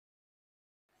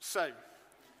So,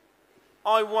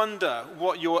 I wonder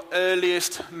what your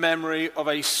earliest memory of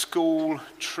a school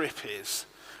trip is.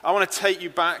 I want to take you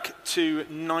back to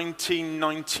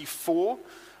 1994.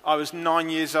 I was 9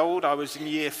 years old, I was in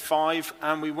year 5,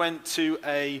 and we went to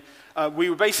we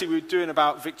were doing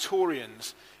about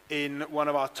Victorians in one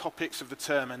of our topics of the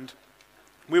term, and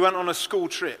we went on a school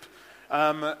trip,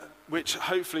 which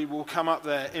hopefully will come up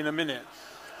there in a minute.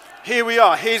 Here we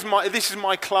are, this is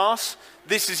my class.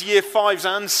 This is year 5s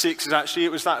and 6s actually.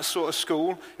 It was that sort of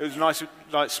school. It was a nice,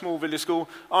 like, small village school.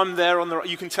 I'm there on the,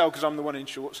 you can tell because I'm the one in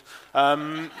shorts.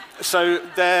 So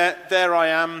there I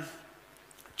am,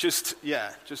 just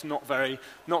not very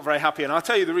happy. And I'll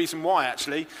tell you the reason why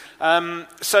actually.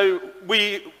 So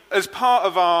we, as part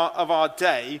of our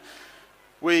day,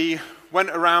 we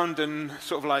went around and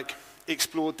sort of like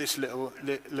explored this little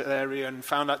area and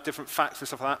found out different facts and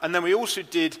stuff like that. And then we also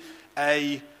did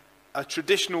a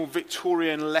traditional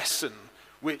Victorian lesson,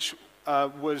 which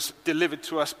was delivered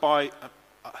to us by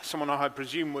someone I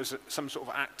presume was some sort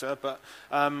of actor, but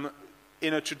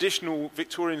in a traditional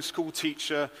Victorian school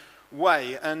teacher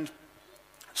way. And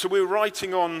so we were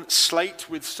writing on slate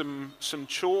with some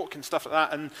chalk and stuff like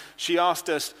that, and she asked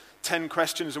us 10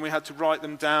 questions and we had to write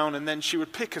them down, and then she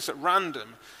would pick us at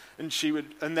random, and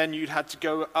then you'd had to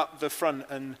go up the front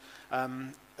and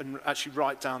actually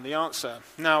write down the answer.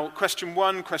 Now, question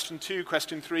 1, question 2,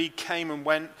 question 3 came and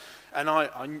went, and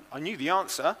I knew the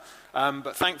answer,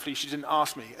 but thankfully she didn't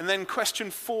ask me. And then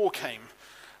question 4 came,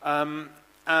 and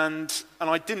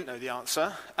I didn't know the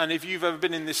answer. And if you've ever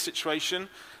been in this situation,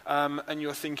 and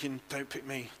you're thinking, don't pick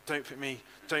me, don't pick me,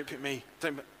 don't pick me,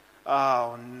 don't pick me.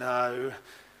 Oh no.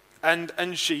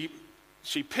 And she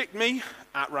picked me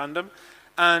at random,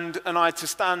 and I had to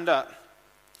stand up.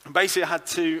 Basically, I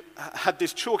had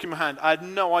this chalk in my hand. I had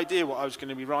no idea what I was going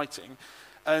to be writing,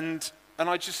 and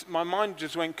my mind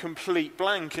just went complete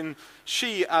blank. And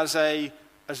she, as a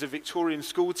Victorian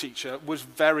school teacher, was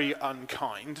very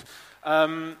unkind.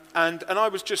 And I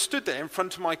was just stood there in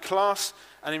front of my class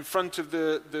and in front of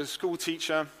the school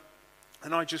teacher,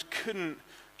 and I just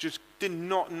did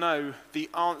not know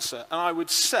the answer. And I would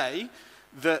say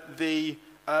that the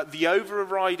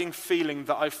overriding feeling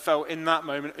that I felt in that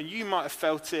moment, and you might have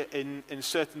felt it in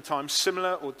certain times,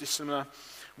 similar or dissimilar,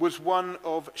 was one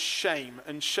of shame.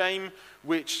 And shame,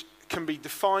 which can be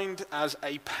defined as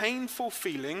a painful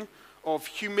feeling of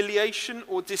humiliation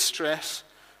or distress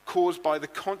caused by the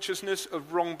consciousness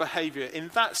of wrong behavior. In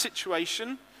that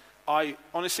situation, I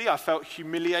felt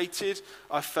humiliated,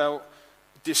 I felt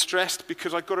distressed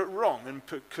because I got it wrong and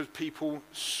because people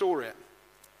saw it.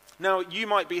 Now, you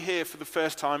might be here for the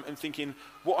first time and thinking,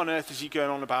 what on earth is he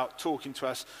going on about, talking to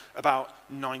us about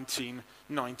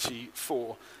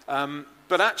 1994?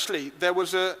 But actually, there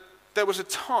was a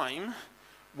time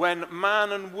when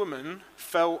man and woman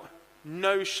felt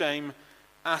no shame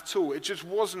at all. It just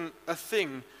wasn't a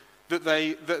thing that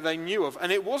they knew of.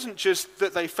 And it wasn't just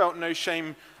that they felt no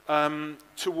shame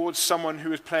towards someone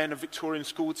who was playing a Victorian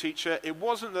school teacher. It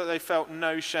wasn't that they felt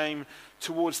no shame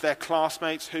towards their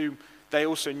classmates who they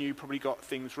also knew probably got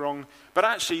things wrong. But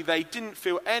actually, they didn't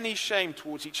feel any shame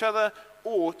towards each other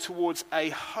or towards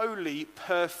a holy,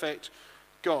 perfect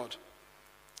God,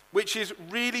 which is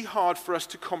really hard for us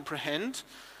to comprehend.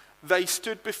 They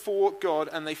stood before God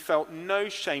and they felt no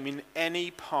shame in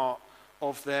any part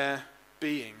of their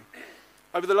being.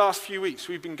 Over the last few weeks,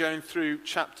 we've been going through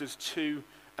chapters 2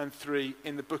 and 3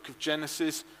 in the book of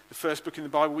Genesis, the first book in the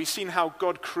Bible. We've seen how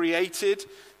God created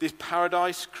this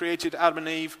paradise, created Adam and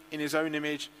Eve in his own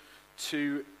image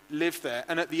to live there.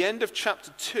 And at the end of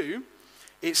chapter 2,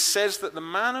 it says that the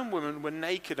man and woman were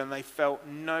naked and they felt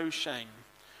no shame.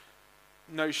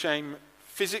 No shame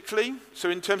physically.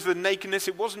 So in terms of the nakedness,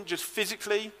 it wasn't just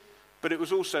physically, but it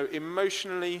was also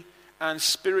emotionally and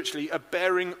spiritually,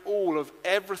 bearing all of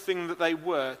everything that they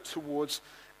were towards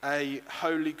a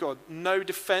holy God. No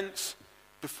defense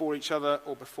before each other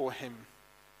or before him.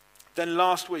 Then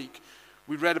last week,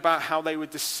 we read about how they were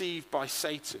deceived by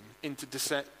Satan into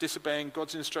disobeying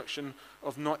God's instruction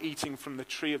of not eating from the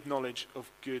tree of knowledge of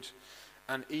good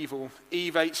and evil.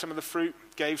 Eve ate some of the fruit,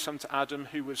 gave some to Adam,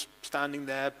 who was standing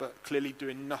there but clearly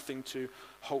doing nothing to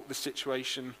halt the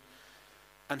situation,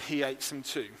 and he ate some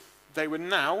too. They were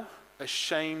now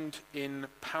ashamed in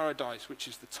paradise, which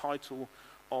is the title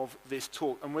of this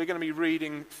talk. And we're going to be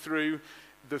reading through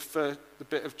the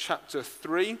bit of chapter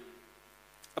 3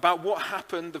 about what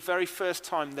happened the very first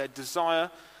time their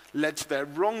desire led to their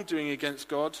wrongdoing against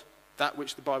God, that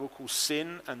which the Bible calls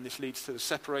sin, and this leads to the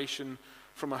separation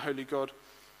from a holy God.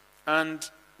 And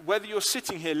whether you're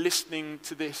sitting here listening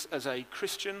to this as a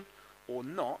Christian or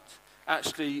not,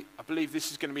 actually, I believe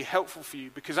this is going to be helpful for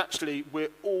you because actually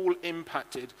we're all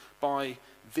impacted by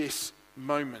this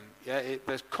moment. Yeah,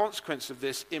 there's consequence of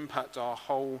this impact our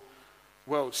whole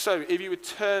world. So if you would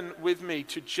turn with me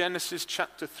to Genesis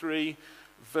chapter 3,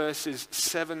 verses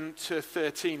 7 to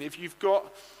 13. If you've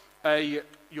got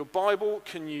your Bible,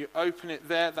 can you open it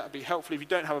there? That would be helpful. If you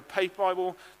don't have a paper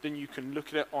Bible, then you can look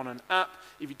at it on an app.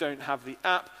 If you don't have the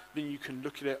app, then you can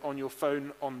look at it on your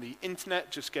phone on the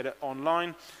internet. Just get it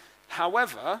online.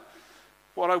 However,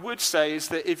 what I would say is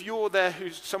that if you're there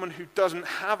who's someone who doesn't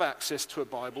have access to a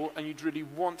Bible and you'd really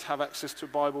want to have access to a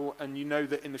Bible and you know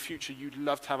that in the future you'd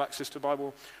love to have access to a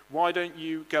Bible, why don't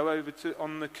you go over to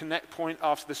on the Connect point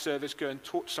after the service, go and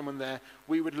talk to someone there.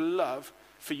 We would love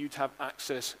for you to have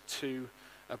access to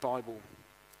a Bible.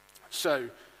 So,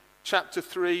 chapter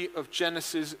 3 of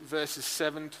Genesis, verses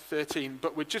 7 to 13.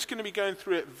 But we're just going to be going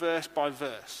through it verse by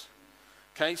verse.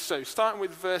 Okay, so starting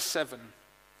with verse 7.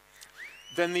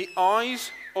 Then the eyes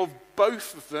of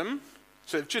both of them,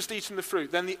 so they've just eaten the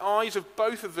fruit, then the eyes of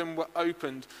both of them were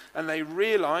opened, and they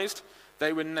realized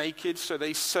they were naked, so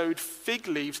they sewed fig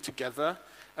leaves together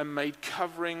and made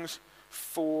coverings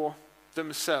for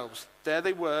themselves. There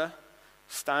they were,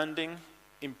 standing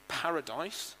in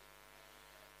paradise.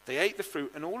 They ate the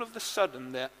fruit, and all of a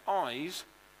sudden their eyes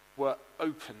were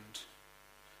opened.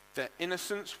 Their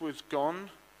innocence was gone.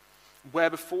 Where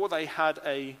before they had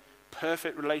a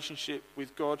perfect relationship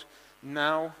with God,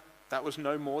 now that was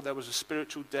no more. There was a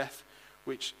spiritual death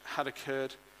which had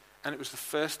occurred, and it was the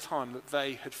first time that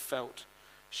they had felt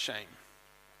shame.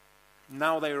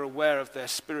 Now they are aware of their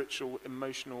spiritual,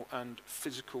 emotional, and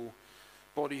physical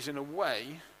bodies in a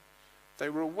way. They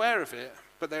were aware of it,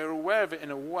 but they were aware of it in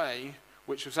a way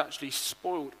which was actually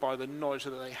spoiled by the knowledge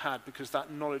that they had, because that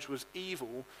knowledge was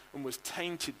evil and was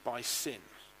tainted by sin.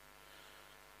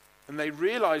 And they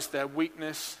realized their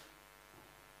weakness,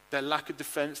 their lack of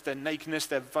defense, their nakedness,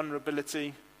 their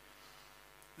vulnerability.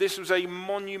 This was a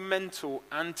monumental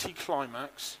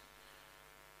anticlimax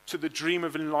to the dream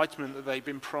of enlightenment that they'd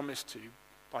been promised to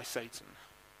by Satan.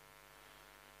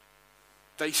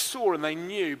 They saw and they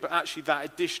knew, but actually that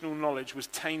additional knowledge was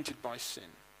tainted by sin.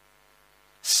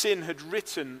 Sin had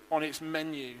written on its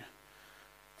menu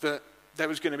that there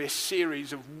was going to be a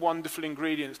series of wonderful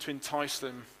ingredients to entice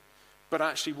them, but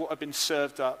actually what had been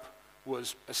served up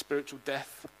was a spiritual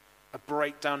death, a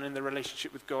breakdown in their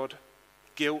relationship with God,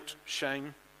 guilt,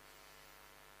 shame.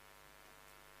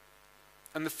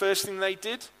 And the first thing they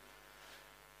did,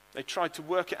 they tried to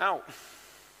work it out.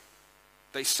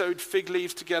 They sewed fig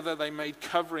leaves together, they made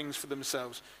coverings for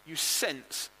themselves. You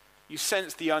sense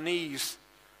the unease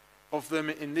of them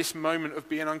in this moment of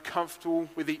being uncomfortable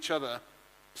with each other,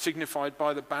 signified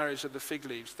by the barriers of the fig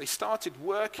leaves. They started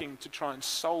working to try and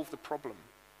solve the problem.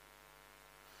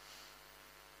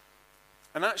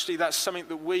 And actually that's something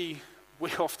that we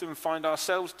often find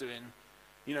ourselves doing.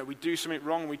 You know, we do something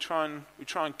wrong, we try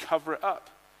and cover it up.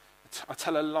 I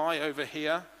tell a lie over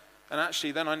here, and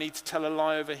actually then I need to tell a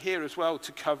lie over here as well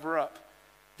to cover up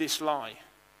this lie.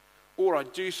 Or I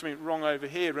do something wrong over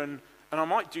here, and I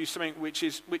might do something which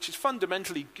is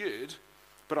fundamentally good,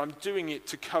 but I'm doing it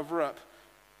to cover up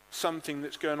something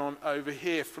that's going on over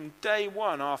here. From day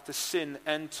one after sin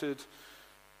entered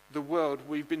the world,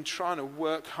 we've been trying to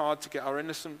work hard to get our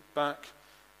innocence back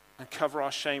and cover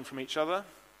our shame from each other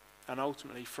and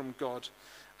ultimately from God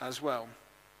as well.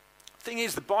 The thing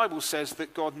is, the Bible says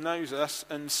that God knows us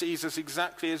and sees us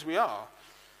exactly as we are.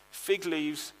 Fig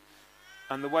leaves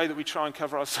and the way that we try and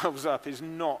cover ourselves up is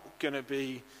not going to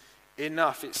be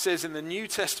enough. It says in the New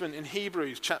Testament in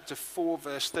Hebrews chapter 4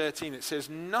 verse 13, it says,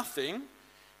 "Nothing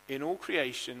in all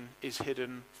creation is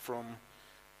hidden from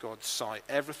God's sight.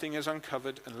 Everything is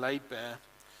uncovered and laid bare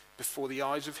before the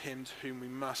eyes of him to whom we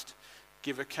must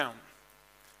give account."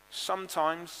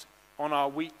 Sometimes on our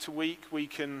week to week, we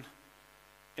can,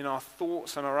 in our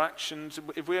thoughts and our actions,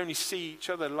 if we only see each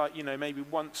other like, maybe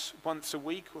once a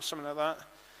week or something like that,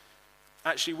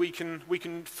 actually we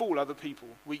can fool other people.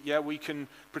 We can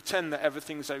pretend that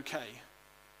everything's okay.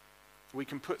 We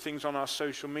can put things on our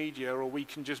social media, or we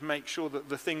can just make sure that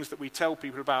the things that we tell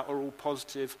people about are all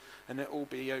positive and it'll all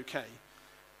be okay.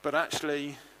 But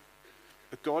actually,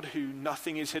 a God who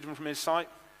nothing is hidden from his sight,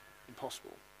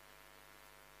 impossible.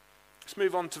 Let's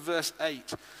move on to verse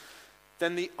 8.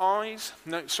 Then the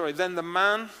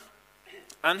man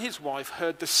and his wife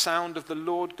heard the sound of the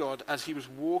Lord God as he was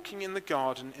walking in the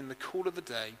garden in the cool of the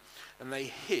day, and they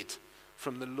hid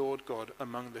from the Lord God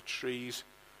among the trees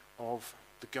of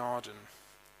the garden.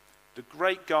 The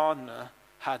great gardener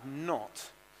had not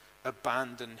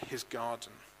abandoned his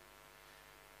garden.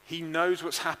 He knows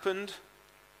what's happened,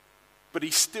 but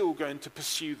he's still going to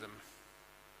pursue them.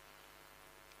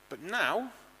 But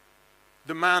now,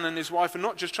 the man and his wife are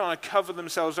not just trying to cover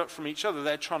themselves up from each other,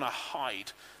 they're trying to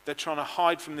hide. They're trying to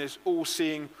hide from this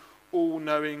all-seeing,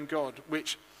 all-knowing God,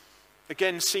 which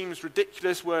again seems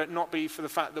ridiculous were it not be for the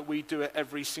fact that we do it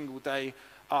every single day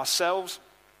ourselves.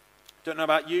 Don't know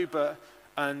about you,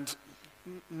 and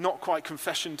not quite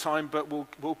confession time, but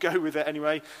we'll go with it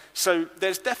anyway. So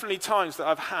there's definitely times that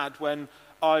I've had when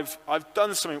I've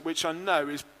done something which I know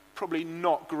is probably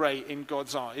not great in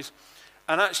God's eyes,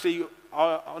 and actually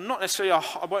I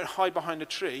won't hide behind a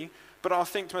tree, but I'll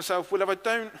think to myself, well, if I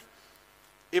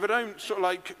don't sort of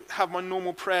like have my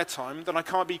normal prayer time, then I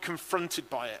can't be confronted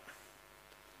by it.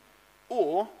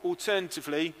 Or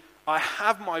alternatively, I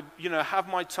have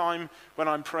my time when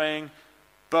I'm praying,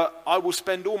 but I will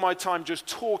spend all my time just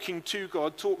talking to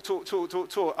God,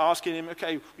 talk, asking him,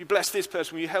 okay, will you bless this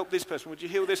person? Will you help this person? Would you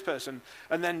heal this person?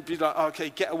 And then be like, okay,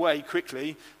 get away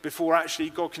quickly before actually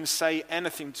God can say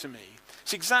anything to me.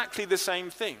 It's exactly the same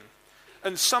thing.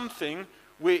 And something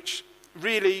which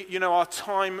really, our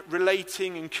time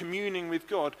relating and communing with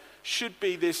God should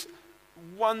be this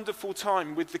wonderful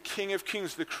time with the King of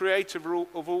Kings, the creator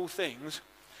of all things.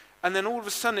 And then all of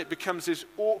a sudden it becomes this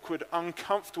awkward,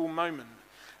 uncomfortable moment.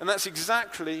 And that's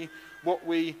exactly what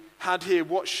we had here.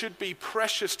 What should be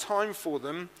precious time for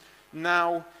them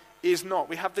now is not.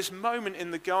 We have this moment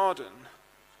in the garden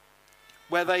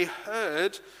where they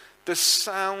heard the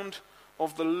sound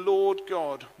of the Lord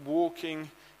God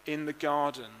walking in the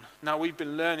garden. Now we've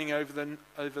been learning over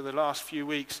the last few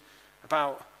weeks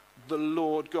about the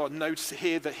Lord God. Notice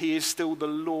here that he is still the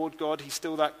Lord God. He's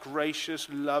still that gracious,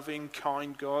 loving,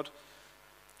 kind God.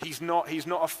 He's not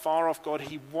a far off God.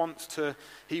 He wants to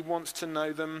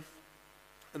know them.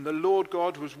 And the Lord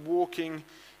God was walking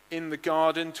in the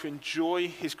garden to enjoy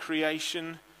his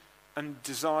creation and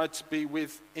desired to be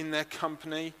in their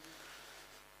company.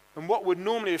 And what would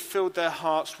normally have filled their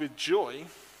hearts with joy,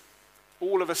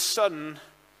 all of a sudden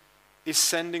is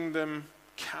sending them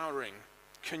cowering.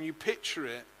 Can you picture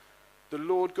it? The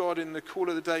Lord God in the cool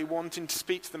of the day wanting to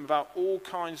speak to them about all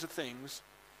kinds of things.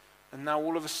 And now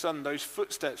all of a sudden those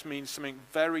footsteps mean something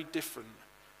very different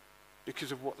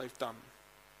because of what they've done.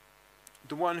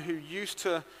 The one who used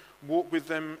to walk with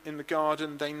them in the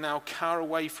garden, they now cower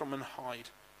away from and hide.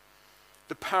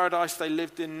 The paradise they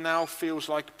lived in now feels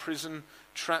like a prison,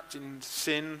 trapped in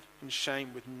sin and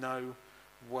shame with no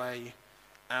way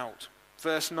out.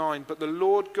 Verse 9, but the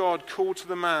Lord God called to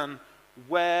the man,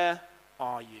 where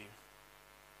are you?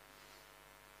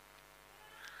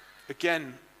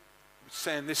 Again,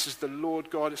 saying this is the Lord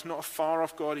God. It's not a far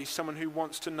off God. He's someone who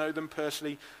wants to know them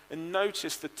personally. And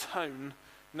notice the tone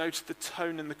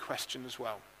in the question as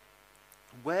well.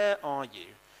 Where are you?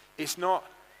 It's not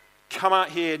come out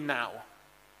here now.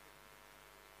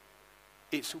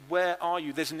 It's where are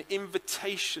you? There's an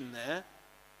invitation there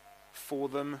for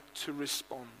them to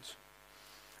respond.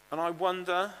 And I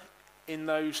wonder in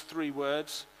those three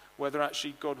words whether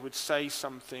actually God would say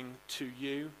something to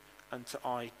you and to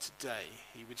I today.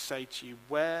 He would say to you,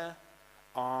 where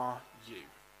are you?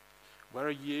 Where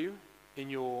are you in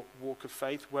your walk of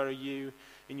faith? Where are you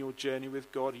in your journey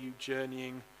with God? Are you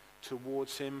journeying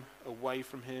towards him, away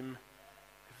from him?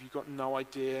 Have you got no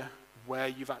idea where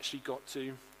you've actually got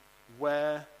to?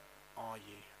 Where are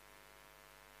you?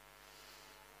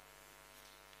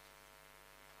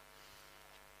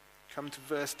 Come to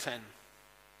verse 10.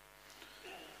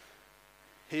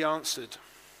 He answered,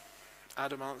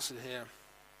 Adam answered here,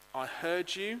 I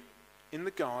heard you in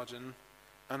the garden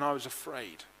and I was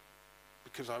afraid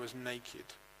because I was naked,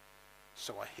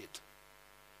 so I hid.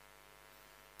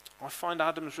 I find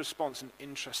Adam's response an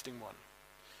interesting one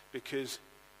because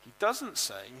he doesn't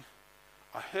say,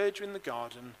 I heard you in the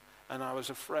garden and I was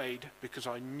afraid because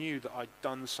I knew that I'd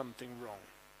done something wrong.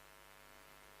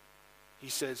 He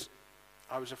says,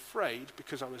 I was afraid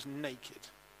because I was naked,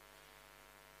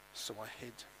 so I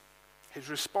hid. His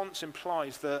response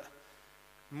implies that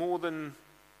more than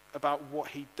about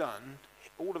what he'd done,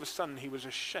 all of a sudden he was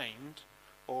ashamed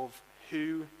of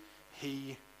who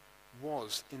he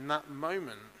was. In that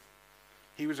moment,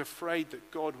 he was afraid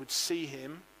that God would see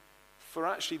him for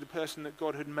actually the person that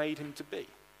God had made him to be.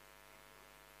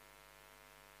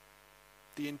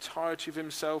 The entirety of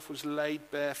himself was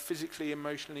laid bare physically,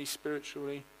 emotionally,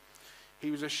 spiritually.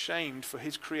 He was ashamed for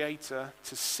his Creator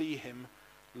to see him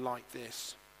like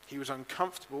this. He was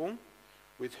uncomfortable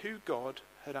with who God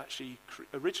had actually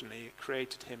originally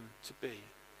created him to be.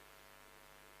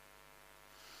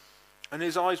 And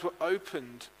his eyes were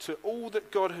opened to all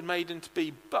that God had made him to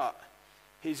be, but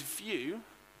his view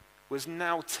was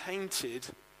now tainted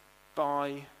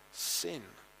by sin.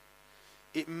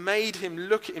 It made him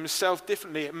look at himself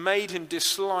differently. It made him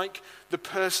dislike the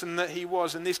person that he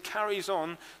was. And this carries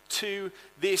on to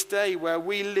this day where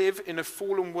we live in a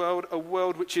fallen world, a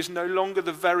world which is no longer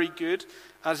the very good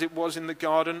as it was in the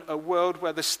garden, a world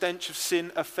where the stench of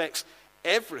sin affects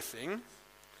everything.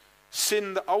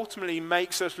 Sin that ultimately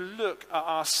makes us look at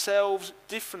ourselves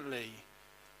differently.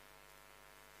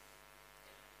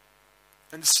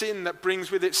 And sin that brings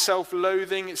with it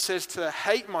self-loathing. It says to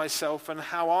hate myself and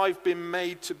how I've been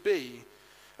made to be.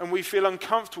 And we feel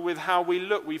uncomfortable with how we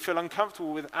look. We feel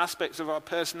uncomfortable with aspects of our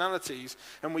personalities.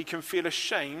 And we can feel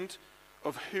ashamed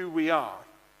of who we are.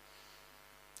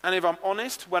 And if I'm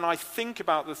honest, when I think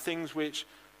about the things which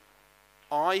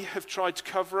I have tried to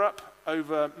cover up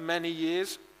over many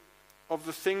years, of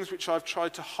the things which I've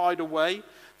tried to hide away,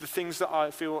 the things that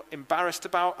I feel embarrassed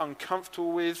about,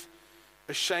 uncomfortable with,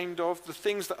 ashamed of, the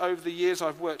things that over the years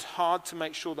I've worked hard to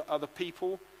make sure that other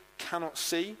people cannot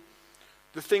see,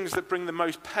 the things that bring the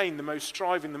most pain, the most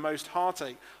striving, the most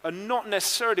heartache, are not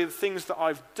necessarily the things that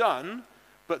I've done,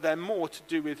 but they're more to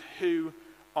do with who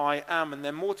I am, and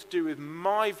they're more to do with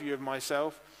my view of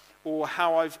myself, or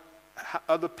how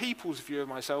other people's view of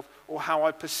myself, or how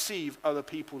I perceive other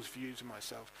people's views of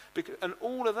myself. And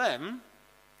all of them,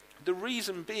 the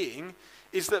reason being,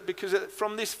 is that because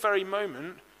from this very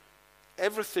moment,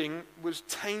 everything was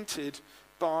tainted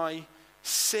by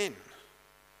sin.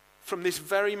 From this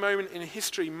very moment in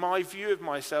history, my view of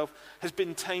myself has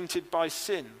been tainted by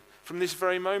sin. From this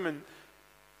very moment,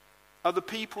 other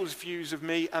people's views of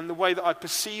me and the way that I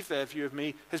perceive their view of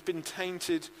me has been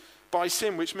tainted by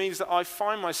sin, which means that I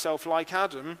find myself like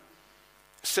Adam,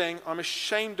 saying, I'm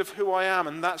ashamed of who I am,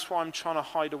 and that's why I'm trying to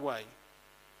hide away.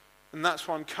 And that's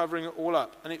why I'm covering it all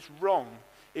up. And it's wrong.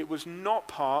 It was not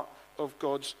part of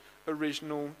God's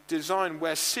original design.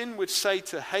 Where sin would say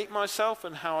to hate myself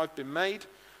and how I've been made,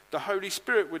 the Holy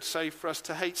Spirit would say for us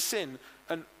to hate sin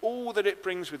and all that it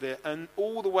brings with it, and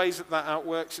all the ways that that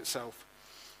outworks itself.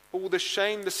 All the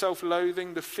shame, the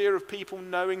self-loathing, the fear of people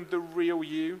knowing the real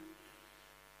you.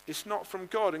 It's not from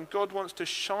God, and God wants to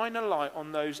shine a light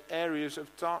on those areas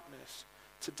of darkness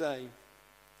today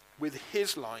with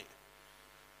his light.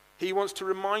 He wants to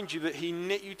remind you that he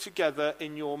knit you together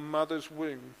in your mother's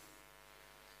womb.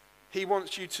 He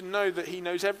wants you to know that he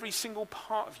knows every single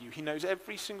part of you. He knows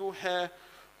every single hair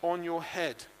on your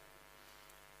head.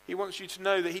 He wants you to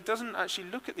know that he doesn't actually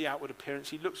look at the outward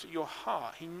appearance, he looks at your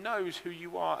heart. He knows who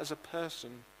you are as a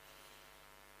person.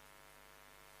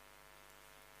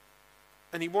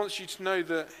 And he wants you to know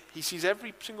that he sees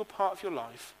every single part of your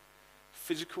life,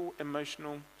 physical,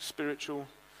 emotional, spiritual,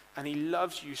 and he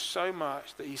loves you so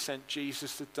much that he sent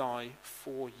Jesus to die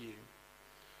for you.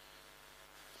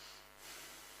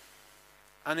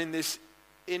 And in this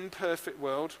imperfect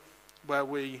world where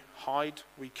we hide,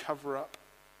 we cover up,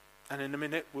 and in a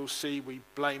minute we'll see we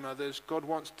blame others, God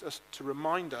wants us to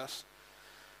remind us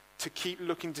to keep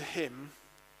looking to him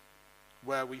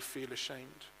where we feel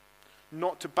ashamed.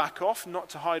 Not to back off, not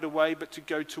to hide away, but to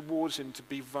go towards him, to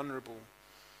be vulnerable.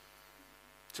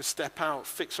 To step out,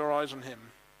 fix our eyes on him.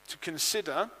 To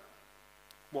consider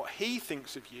what he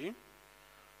thinks of you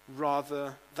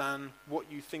rather than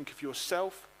what you think of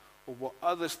yourself or what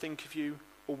others think of you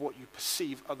or what you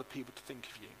perceive other people to think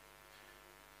of you.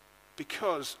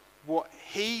 Because what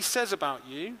he says about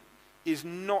you is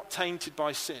not tainted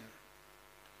by sin.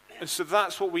 And so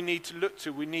that's what we need to look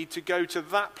to. We need to go to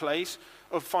that place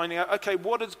of finding out, okay,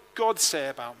 what does God say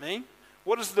about me?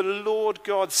 What does the Lord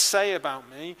God say about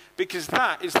me? Because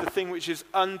that is the thing which is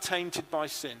untainted by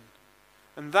sin.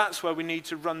 And that's where we need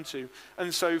to run to.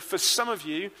 And so for some of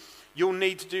you, you'll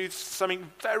need to do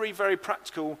something very, very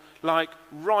practical, like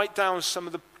write down some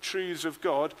of the truths of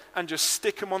God and just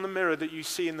stick them on the mirror that you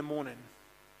see in the morning.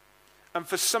 And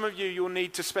for some of you, you'll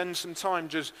need to spend some time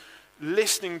just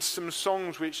listening to some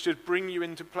songs which just bring you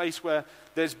into a place where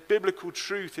there's biblical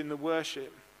truth in the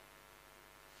worship.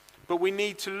 But we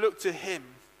need to look to him,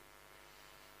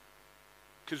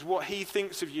 because what he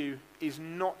thinks of you is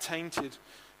not tainted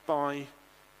by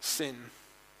sin.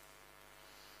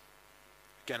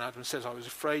 Again, Adam says, I was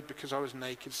afraid because I was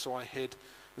naked, so I hid.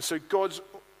 And so God's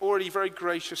already very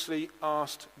graciously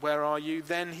asked, where are you?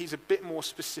 Then he's a bit more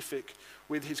specific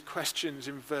with his questions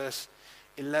in verse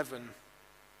 11.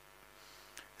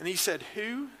 And he said,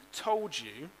 who told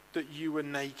you that you were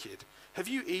naked? Have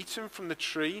you eaten from the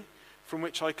tree from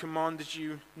which I commanded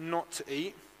you not to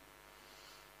eat?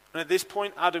 And at this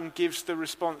point, Adam gives the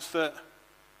response that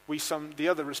the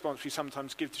other response we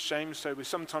sometimes give to shame. So we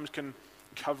sometimes can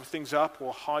cover things up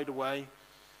or hide away.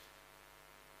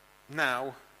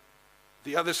 Now,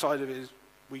 the other side of it is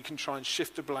we can try and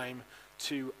shift the blame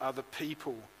to other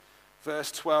people.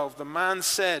 Verse 12, the man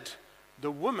said,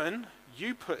 the woman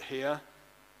you put here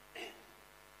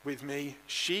with me,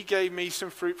 she gave me some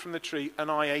fruit from the tree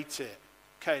and I ate it.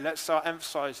 Okay, let's start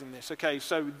emphasizing this. Okay,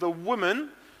 so the woman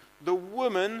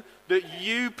that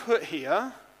you put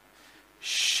here,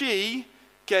 she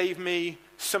gave me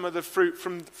some of the fruit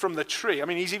from the tree. I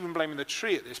mean, he's even blaming the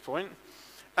tree at this point.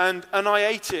 And I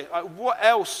ate it. What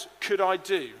else could I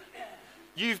do?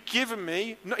 You've given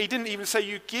me, no, he didn't even say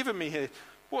you've given me here.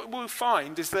 What we'll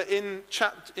find is that in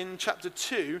chapter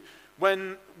 2,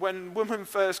 when woman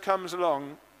first comes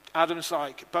along, Adam's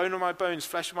like, bone of my bones,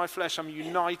 flesh of my flesh, I'm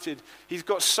united. He's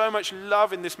got so much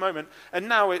love in this moment. And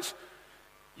now it's,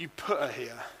 you put her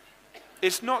here.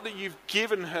 It's not that you've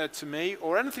given her to me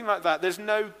or anything like that. There's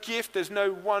no gift, there's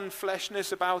no one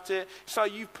fleshness about it. It's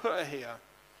like you put her here.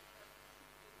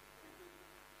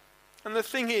 And the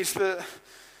thing is that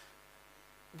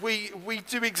we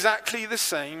do exactly the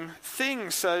same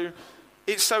thing. So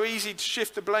it's so easy to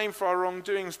shift the blame for our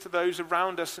wrongdoings to those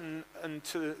around us and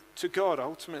to God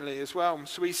ultimately as well.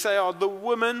 So we say, the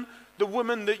woman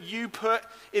that you put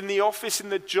in the office, in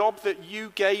the job that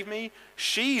you gave me,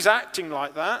 she's acting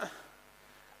like that.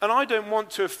 And I don't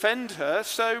want to offend her,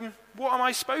 so what am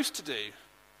I supposed to do?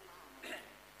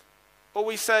 Or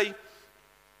we say,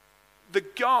 the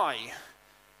guy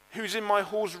who's in my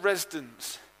hall's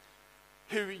residence,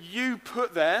 who you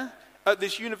put there at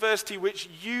this university which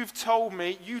you told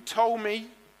me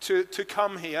to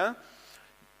come here,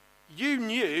 you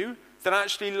knew that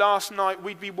actually last night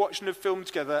we'd be watching a film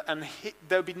together and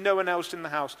there'd be no one else in the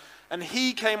house. And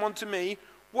he came on to me,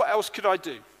 what else could I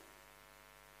do?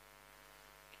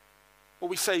 Or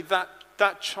we say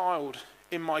that child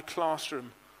in my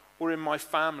classroom or in my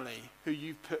family who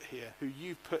you've put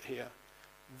here,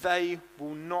 they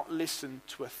will not listen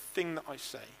to a thing that I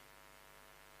say.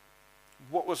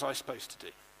 What was I supposed to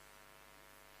do?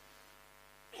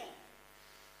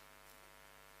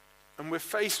 And we're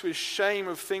faced with shame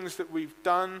of things that we've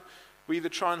done. We either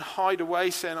try and hide away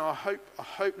saying, I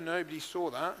hope nobody saw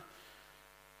that.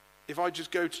 If I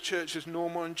just go to church as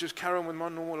normal and just carry on with my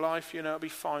normal life, it'll be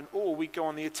fine. Or we go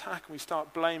on the attack and we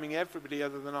start blaming everybody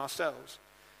other than ourselves.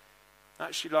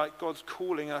 Actually, like God's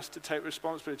calling us to take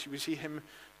responsibility. We see him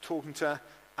talking to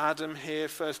Adam here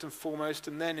first and foremost.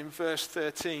 And then in verse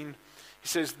 13, he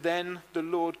says, then the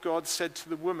Lord God said to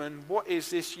the woman, what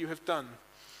is this you have done?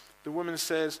 The woman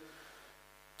says,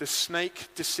 the snake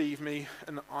deceived me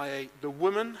and I ate. The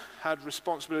woman had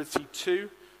responsibility too.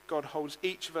 God holds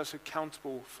each of us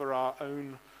accountable for our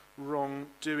own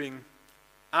wrongdoing.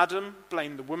 Adam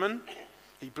blamed the woman.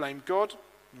 He blamed God.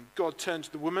 And God turned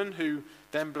to the woman, who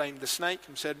then blamed the snake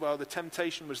and said, well, the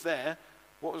temptation was there.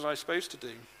 What was I supposed to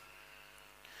do?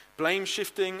 Blame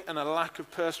shifting and a lack of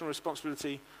personal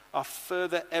responsibility are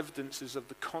further evidences of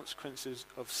the consequences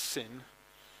of sin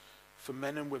for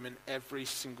men and women every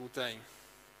single day.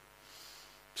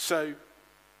 So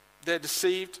they're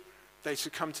deceived. They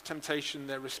succumb to temptation.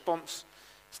 Their response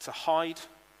is to hide,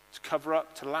 to cover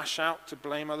up, to lash out, to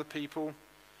blame other people.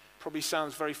 Probably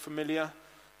sounds very familiar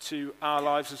to our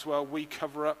lives as well. We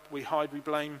cover up, we hide, we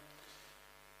blame,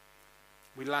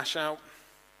 we lash out.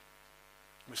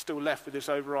 We're still left with this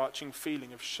overarching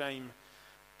feeling of shame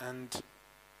and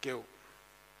guilt.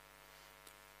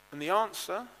 And the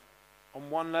answer, on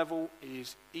one level,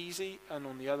 is easy, and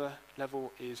on the other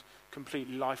level is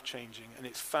completely life-changing. And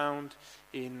it's found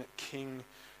in King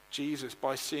Jesus,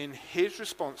 by seeing his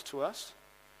response to us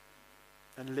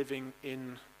and living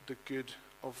in the good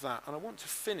of that. And I want to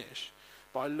finish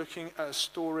by looking at a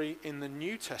story in the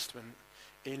New Testament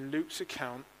in Luke's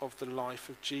account of the life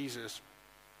of Jesus.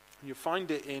 You'll find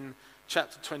it in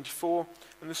chapter 24,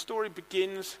 and the story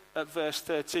begins at verse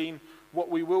 13. What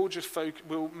we will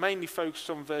we'll mainly focus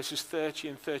on verses 30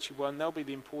 and 31. They'll be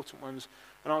the important ones,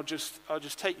 and I'll just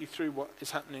take you through what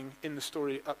is happening in the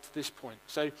story up to this point.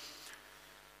 So,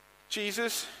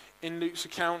 Jesus, in Luke's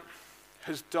account,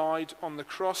 has died on the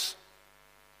cross,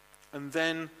 and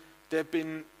then there have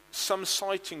been some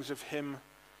sightings of him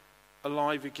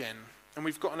alive again. And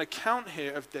we've got an account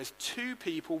here of there's two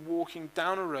people walking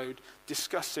down a road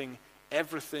discussing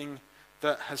everything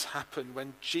that has happened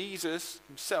when Jesus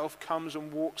himself comes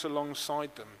and walks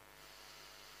alongside them.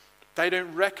 They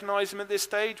don't recognize him at this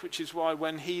stage, which is why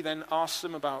when he then asks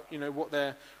them about, what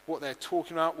they're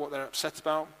talking about, what they're upset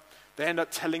about, they end up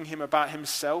telling him about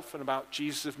himself and about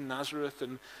Jesus of Nazareth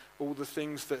and all the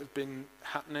things that have been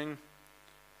happening.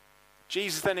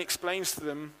 Jesus then explains to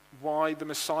them why the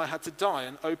Messiah had to die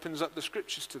and opens up the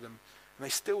scriptures to them. And they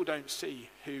still don't see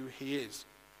who he is.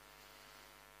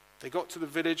 They got to the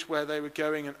village where they were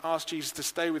going and asked Jesus to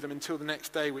stay with them until the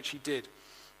next day, which he did.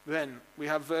 Then we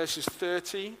have verses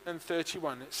 30 and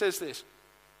 31. It says this: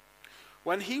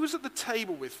 "When he was at the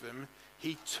table with them,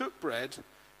 he took bread,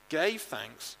 gave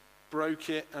thanks, broke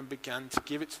it, and began to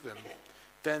give it to them.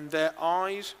 Then their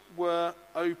eyes were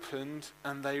opened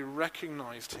and they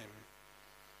recognized him."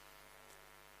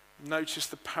 Notice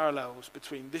the parallels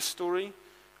between this story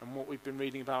and what we've been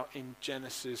reading about in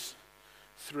Genesis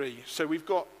 3. So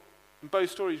in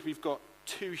both stories, we've got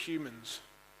two humans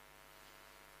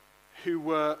who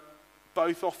were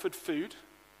both offered food,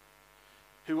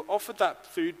 who were offered that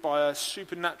food by a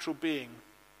supernatural being,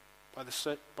 by the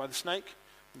snake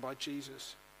and by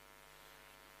Jesus.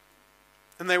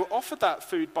 And they were offered that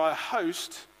food by a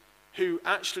host who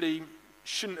actually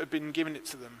shouldn't have been giving it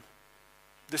to them.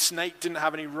 The snake didn't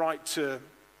have any right to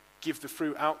give the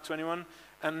fruit out to anyone.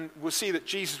 And we'll see that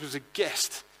Jesus was a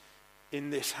guest in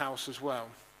this house as well.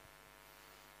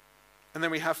 And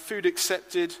then we have food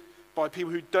accepted by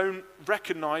people who don't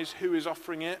recognize who is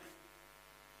offering it.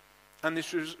 And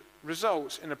this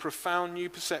results in a profound new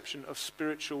perception of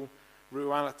spiritual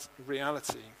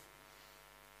reality.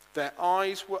 Their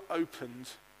eyes were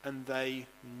opened and they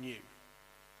knew.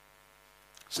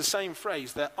 It's the same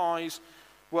phrase, their eyes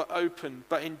were opened.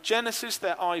 But in Genesis,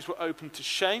 their eyes were opened to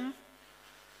shame.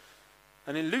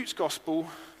 And in Luke's gospel,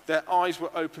 their eyes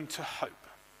were opened to hope.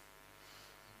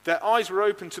 Their eyes were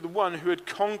open to the one who had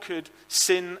conquered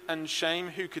sin and shame,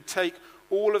 who could take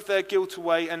all of their guilt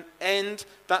away and end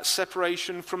that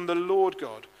separation from the Lord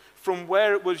God. From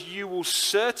where it was, "You will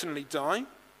certainly die,"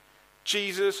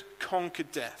 Jesus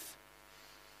conquered death.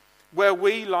 Where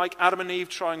we, like Adam and Eve,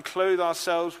 try and clothe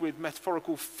ourselves with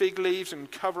metaphorical fig leaves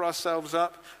and cover ourselves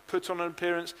up, put on an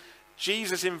appearance,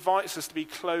 Jesus invites us to be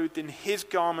clothed in his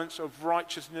garments of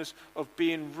righteousness, of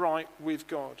being right with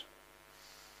God.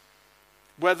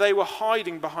 Where they were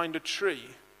hiding behind a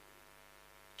tree,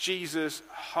 Jesus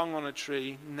hung on a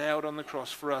tree, nailed on the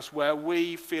cross for us. Where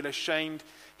we feel ashamed,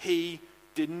 he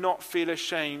did not feel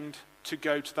ashamed to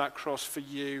go to that cross for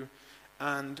you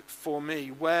and for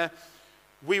me. Where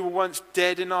we were once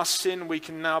dead in our sin, we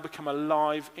can now become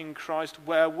alive in Christ.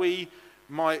 Where we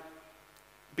might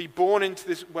be born into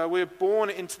this, where we're born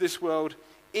into this world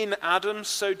in Adam,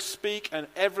 so to speak, and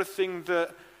everything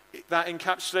that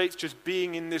encapsulates just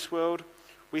being in this world,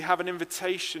 we have an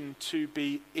invitation to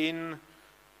be in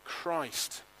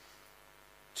Christ,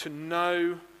 to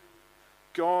know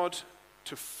God,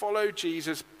 to follow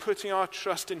Jesus, putting our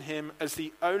trust in him as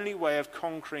the only way of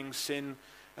conquering sin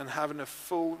and having a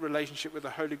full relationship with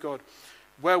the Holy God.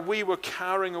 Where we were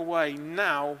cowering away,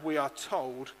 now we are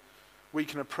told we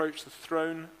can approach the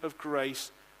throne of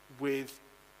grace with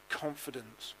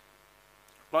confidence.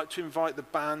 I'd like to invite the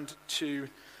band to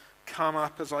come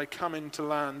up as I come into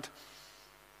land.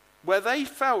 Where they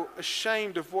felt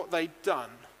ashamed of what they'd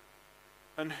done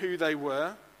and who they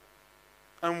were,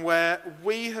 and where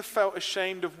we have felt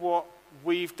ashamed of what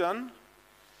we've done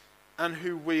and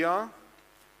who we are,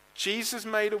 Jesus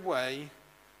made a way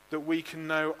that we can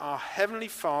know our Heavenly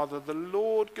Father, the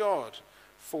Lord God,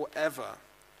 forever.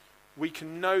 We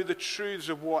can know the truths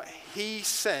of what he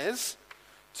says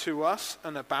to us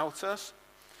and about us.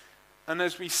 And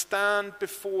as we stand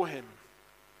before him,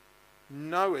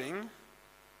 knowing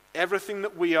everything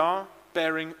that we are,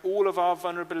 bearing all of our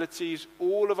vulnerabilities,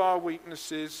 all of our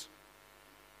weaknesses,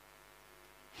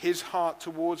 his heart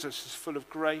towards us is full of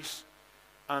grace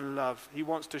and love. He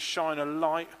wants to shine a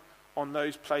light on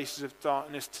those places of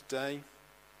darkness today.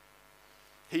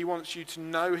 He wants you to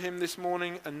know him this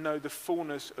morning and know the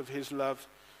fullness of his love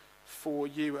for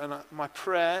you. And my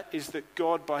prayer is that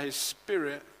God, by his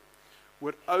Spirit,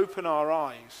 would open our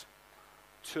eyes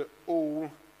to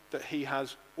all that he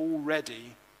has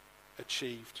already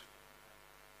achieved.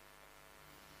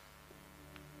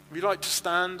 If you'd like to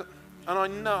stand,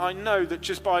 and I know that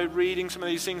just by reading some of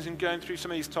these things and going through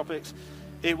some of these topics,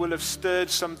 it will have stirred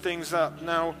some things up.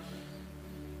 Now,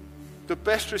 the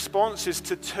best response is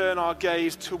to turn our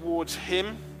gaze towards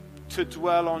him, to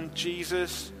dwell on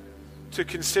Jesus, to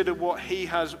consider what he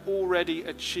has already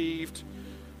achieved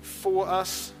for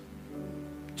us,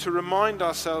 to remind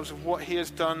ourselves of what he has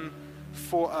done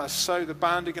for us. So the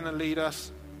band are going to lead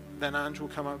us, then Andrew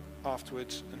will come up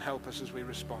afterwards and help us as we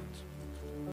respond.